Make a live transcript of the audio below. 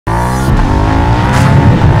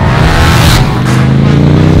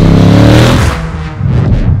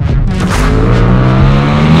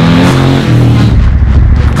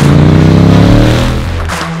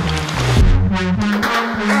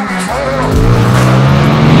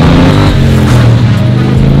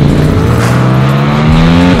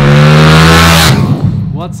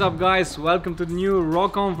What's up guys, welcome to the new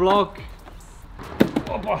RokON vlog.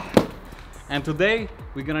 Opa. And today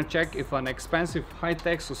we're gonna check if an expensive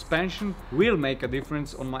high-tech suspension will make a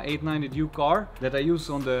difference on my 890 Duke car that I use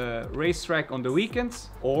on the racetrack on the weekends,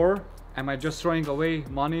 or am I just throwing away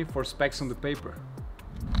money for specs on the paper.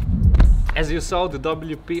 As you saw, the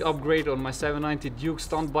WP upgrade on my 790 Duke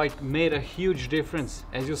stunt bike made a huge difference.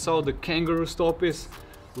 As you saw, the kangaroo stoppies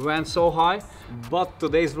went so high, but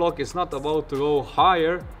today's vlog is not about to go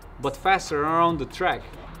higher but faster around the track.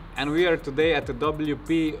 And we are today at the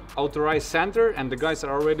WP Authorized Center and the guys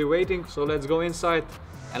are already waiting, so let's go inside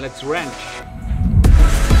and let's wrench.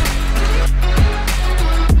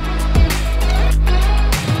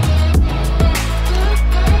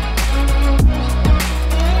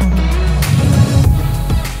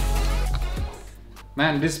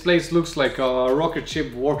 Man, this place looks like a rocket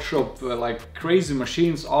ship workshop, like crazy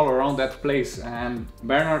machines all around that place, and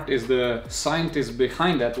Bernhard is the scientist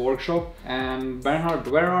behind that workshop. And Bernhard,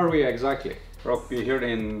 where are we exactly? Rock, we're here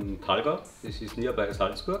in Talga. This is nearby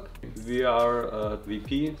Salzburg. We are at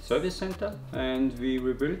VP Service Center and we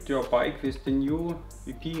rebuilt your bike with the new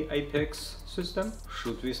VP Apex system.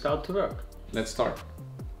 Should we start to work? Let's start.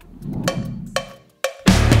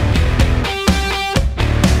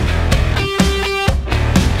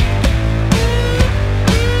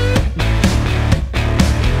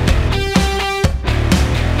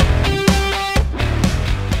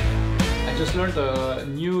 Learned a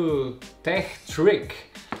new tech trick.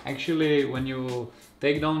 Actually, when you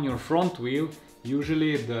take down your front wheel,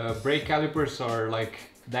 usually the brake calipers are like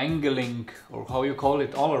dangling, or how you call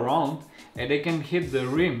it, all around, and they can hit the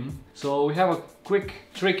rim. So we have a quick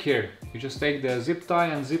trick here. You just take the zip tie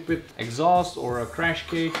and zip it exhaust or a crash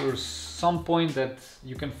cage or some point that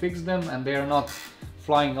you can fix them and they are not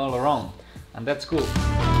flying all around, and that's cool.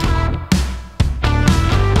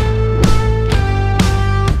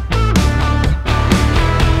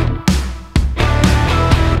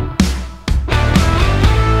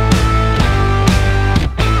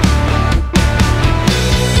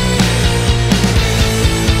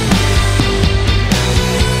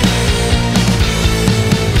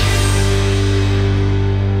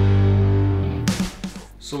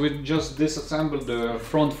 So we just disassembled the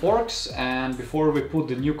front forks, and before we put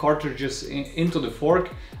the new cartridges into the fork,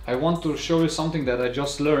 I want to show you something that I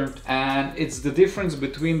just learned, and it's the difference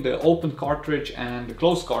between the open cartridge and the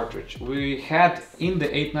closed cartridge. We had in the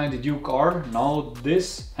 890 Duke car now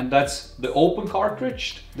this, and that's the open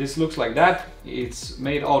cartridge. This looks like that. It's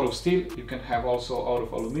made out of steel. You can have also out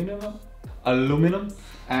of aluminum.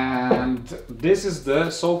 And this is the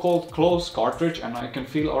so-called closed cartridge, and I can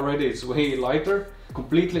feel already it's way lighter,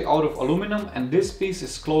 completely out of aluminum. And this piece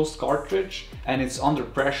is closed cartridge and it's under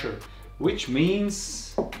pressure, which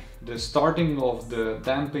means the starting of the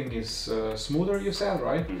damping is smoother, you said,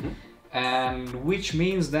 right? Mm-hmm. And which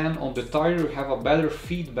means then on the tire you have a better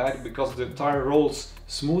feedback because the tire rolls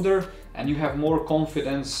smoother and you have more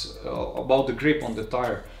confidence about the grip on the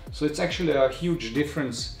tire. So it's actually a huge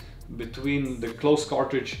difference between the closed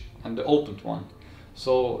cartridge and the opened one.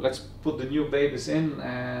 So let's put the new babies in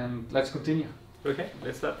and let's continue. Okay,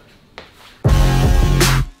 let's start.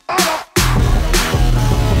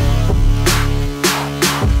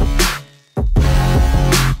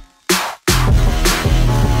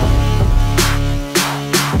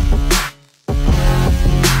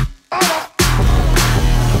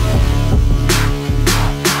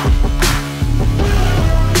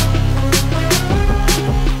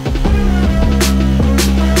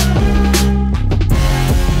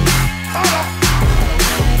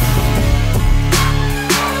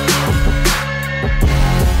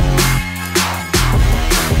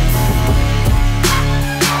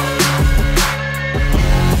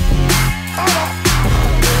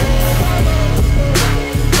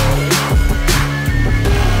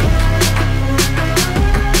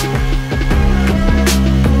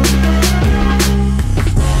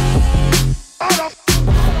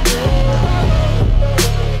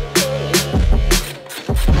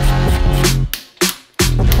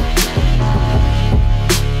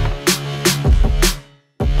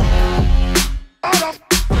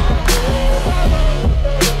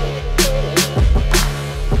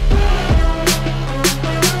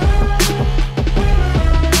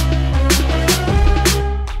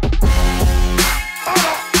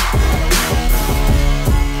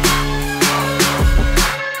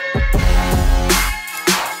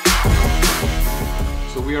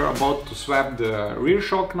 About to swap the rear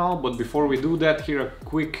shock now, but before we do that, here a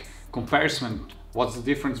quick comparison. What's the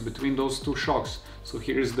difference between those two shocks? So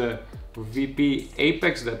here is the VP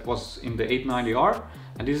Apex that was in the 890R,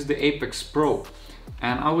 and this is the Apex Pro.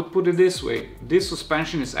 And I would put it this way, this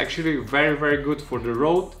suspension is actually very good for the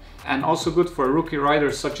road, and also good for a rookie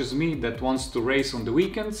rider such as me that wants to race on the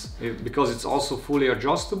weekends, because it's also fully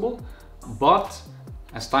adjustable. But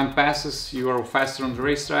as time passes, you are faster on the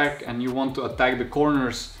racetrack and you want to attack the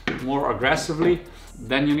corners more aggressively,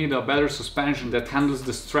 then you need a better suspension that handles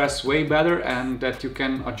the stress way better and that you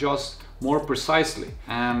can adjust more precisely.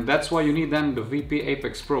 And that's why you need then the VP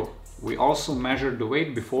Apex Pro. We also measured the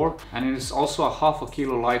weight before, and it is also a half a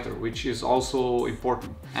kilo lighter, which is also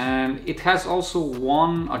important. And it has also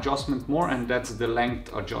one adjustment more, and that's the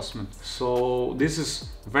length adjustment. So this is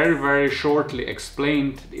very shortly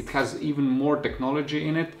explained. It has even more technology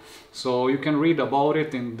in it. So you can read about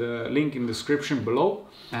it in the link in the description below.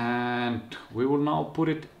 And we will now put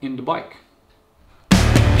it in the bike.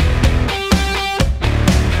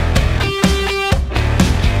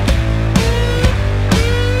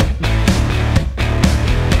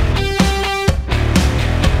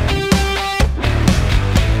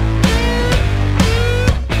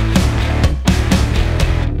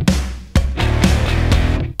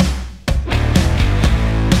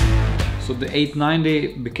 The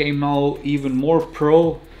 890 became now even more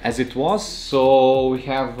pro as it was, so we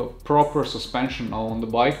have a proper suspension now on the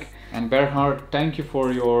bike. And Bernhard, thank you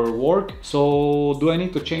for your work. So do I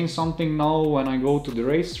need to change something now when I go to the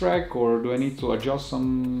racetrack, or do I need to adjust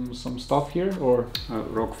some stuff here? Or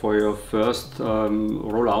Rok, for your first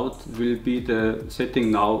rollout will be the setting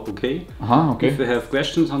now okay? Okay. If you have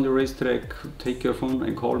questions on the racetrack, take your phone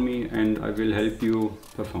and call me and I will help you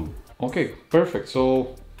perform. Okay, perfect.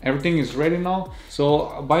 So everything is ready now.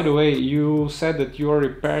 So by the way, you said that you are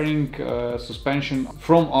repairing suspension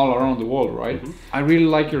from all around the world, right? I really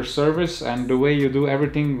like your service and the way you do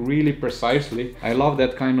everything really precisely. I love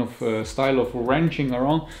that kind of style of wrenching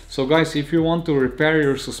around. So guys, if you want to repair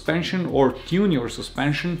your suspension or tune your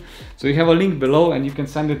suspension, so you have a link below and you can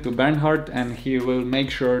send it to Bernhard and he will make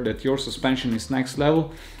sure that your suspension is next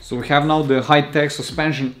level. So we have now the high-tech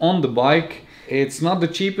suspension on the bike. It's not the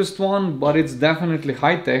cheapest one, but it's definitely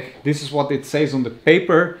high-tech. This is what it says on the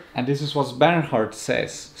paper, and this is what Bernhard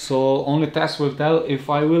says. So only test will tell if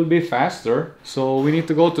I will be faster. So we need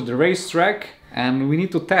to go to the racetrack and we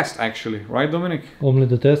need to test actually, right Dominic? Only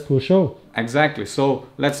the test will show. Exactly. So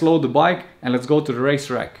let's load the bike and let's go to the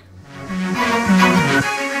racetrack.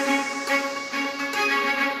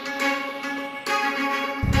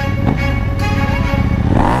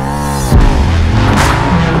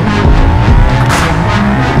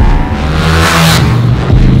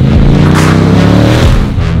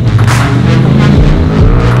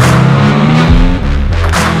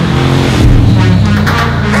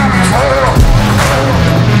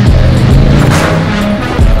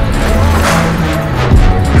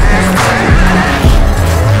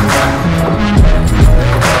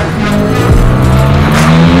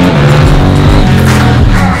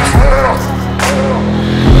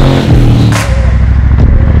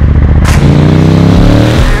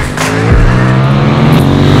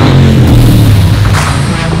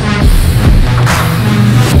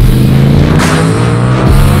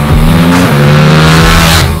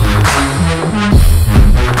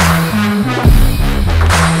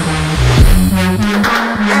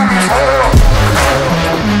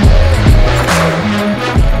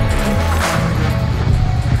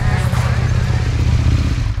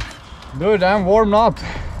 Dude, I'm warmed up.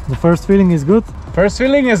 The first feeling is good? First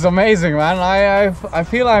feeling is amazing, man. I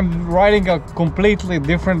feel I'm riding a completely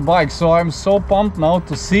different bike, so I'm so pumped now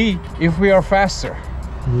to see if we are faster.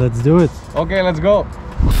 Let's do it. Okay, let's go.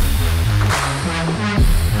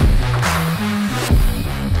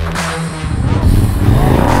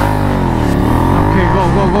 Okay, go,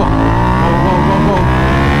 go, go. Go, go, go, go.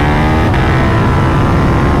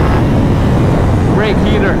 Brake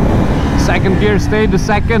heater. Second gear, stay the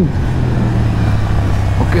second.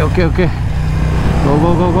 Okay, okay, okay. Go,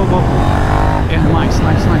 go, go, go, go. Yeah, nice,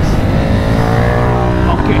 nice, nice.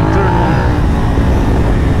 Okay, third one.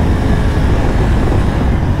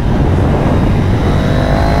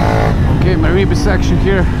 Okay, my rebus section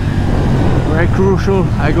here. Very crucial.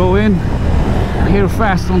 I go in. Here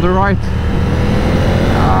fast on the right.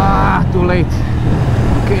 Ah, too late.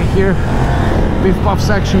 Okay, here. Biff puff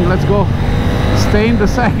section, let's go. Stay in the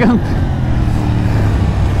second.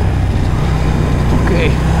 Okay,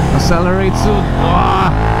 accelerate soon.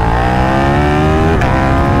 Ah.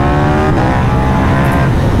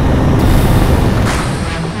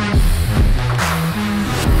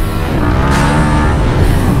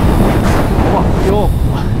 Oh, yo.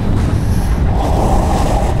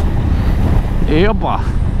 Yepa.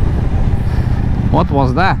 What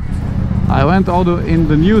was that? I went in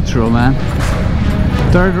the neutral, man.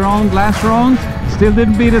 Third round, last round. still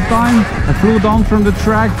didn't beat the time. I flew down from the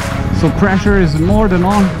track, so pressure is more than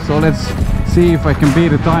on. So let's see if I can beat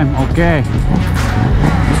the time. Okay.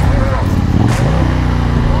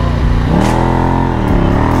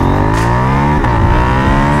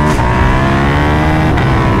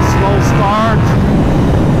 Slow start.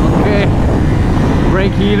 Okay.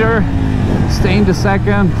 Brake heater. Stay in the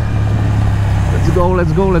second. Let's go,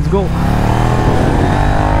 let's go, let's go.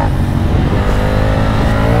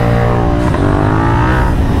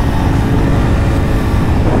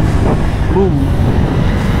 Boom.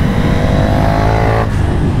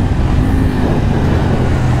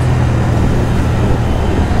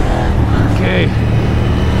 Okay.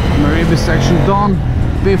 Maribi section done.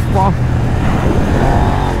 Biff puff.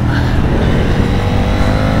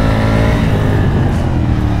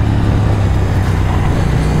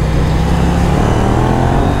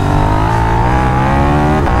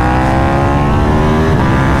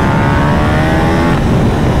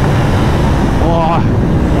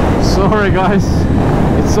 Sorry guys,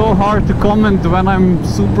 it's so hard to comment when I'm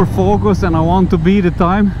super focused and I want to beat the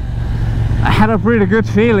time. I had a pretty good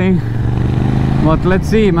feeling, but let's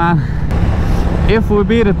see, man. If we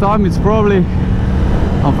beat the time, it's probably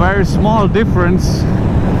a very small difference,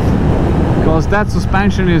 because that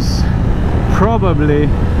suspension is probably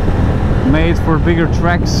made for bigger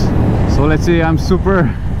tracks. So let's see, I'm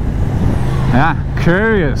super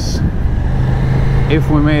curious if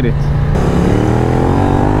we made it.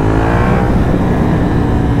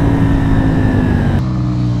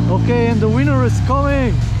 Okay, and the winner is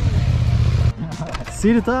coming.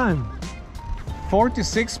 See the time.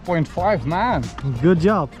 46.5, man. Good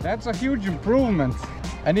job. That's a huge improvement.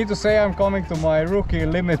 I need to say I'm coming to my rookie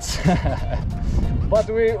limits. But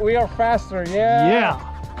we are faster, yeah. Yeah.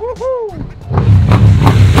 Woohoo!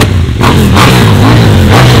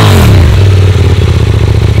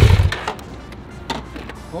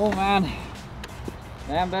 Oh man.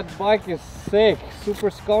 Man, that bike is sick.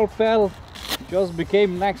 Super Sculpel just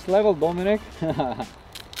became next level, Dominic.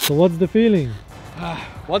 So what's the feeling?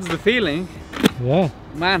 What's the feeling? Yeah.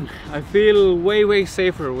 Man, I feel way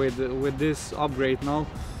safer with this upgrade now.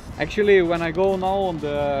 Actually, when I go now on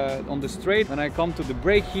the straight, when I come to the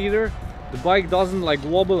brake heater, the bike doesn't like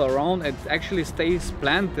wobble around. It actually stays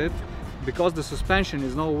planted because the suspension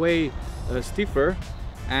is now way stiffer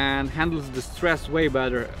and handles the stress way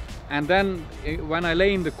better. And then when I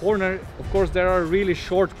lay in the corner, of course there are really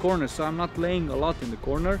short corners, so I'm not laying a lot in the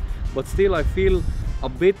corner, but still I feel a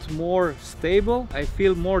bit more stable. I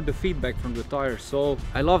feel more the feedback from the tires, so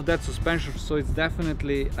I love that suspension. So it's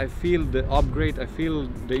definitely, I feel the upgrade, I feel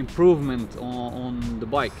the improvement on the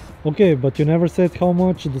bike. Okay, but you never said how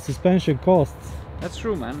much the suspension costs. That's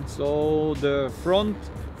true, man. So the front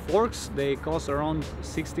forks, they cost around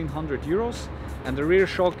 1600 euros, and the rear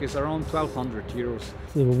shock is around 1200 euros.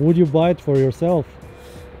 So would you buy it for yourself?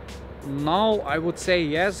 Now I would say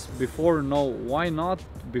yes, before no. Why not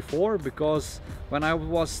before? Because when I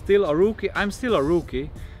was still a rookie, I'm still a rookie,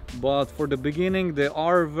 but for the beginning the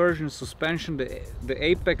R version suspension, the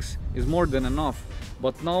Apex is more than enough.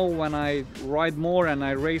 But now when I ride more and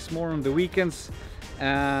I race more on the weekends,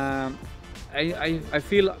 I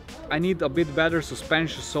feel I need a bit better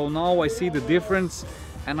suspension. So now I see the difference,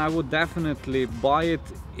 and I would definitely buy it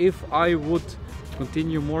if I would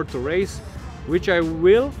continue more to race, which I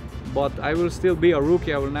will, but I will still be a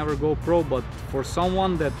rookie. I will never go pro. But for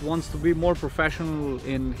someone that wants to be more professional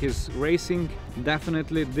in his racing,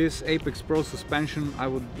 definitely this Apex Pro suspension I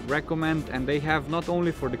would recommend. And they have not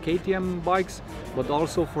only for the KTM bikes, but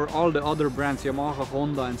also for all the other brands, Yamaha,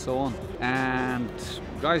 Honda and so on. And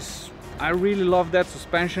guys, I really love that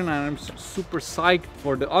suspension, and I'm super psyched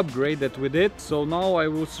for the upgrade that we did. So now I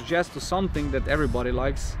will suggest to something that everybody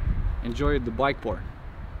likes. Enjoy the bike port.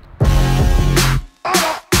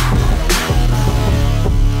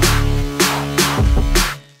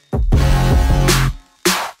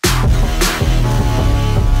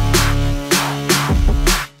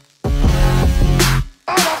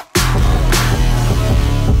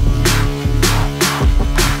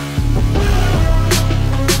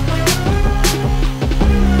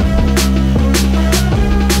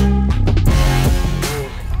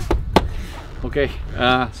 Okay,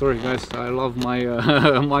 sorry guys, I love my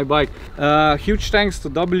my bike. Huge thanks to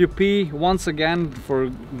WP once again for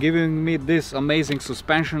giving me this amazing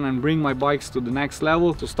suspension and bring my bikes to the next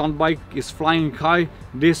level. The stunt bike is flying high.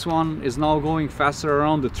 This one is now going faster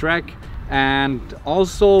around the track. And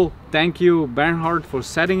also thank you Bernhard for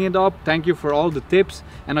setting it up. Thank you for all the tips.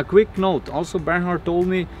 And a quick note, also Bernhard told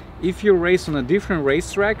me, if you race on a different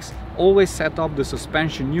racetracks, always set up the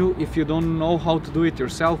suspension new. If you don't know how to do it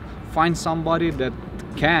yourself, find somebody that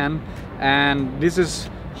can, and this is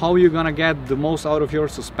how you're gonna get the most out of your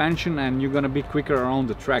suspension, and you're gonna be quicker around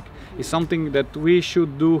the track. It's something that we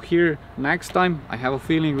should do here next time. I have a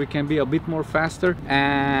feeling we can be a bit more faster.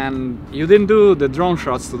 And you didn't do the drone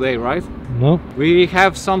shots today, right? No. We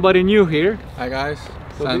have somebody new here. Hi guys,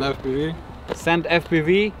 Sand FPV. Sand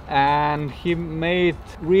FPV, and he made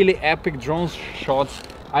really epic drone shots.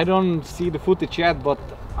 I don't see the footage yet, but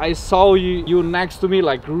I saw you next to me,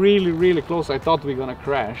 like really close. I thought we were gonna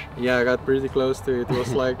crash. Yeah, I got pretty close to it. It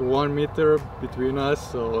was like 1 meter between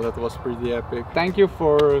us, so that was pretty epic. Thank you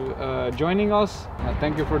for joining us.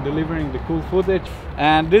 Thank you for delivering the cool footage.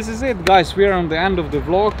 And this is it, guys. We are on the end of the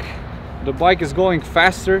vlog. The bike is going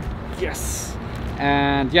faster. Yes.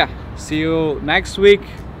 And yeah, see you next week.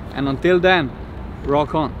 And until then,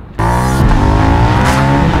 rock on.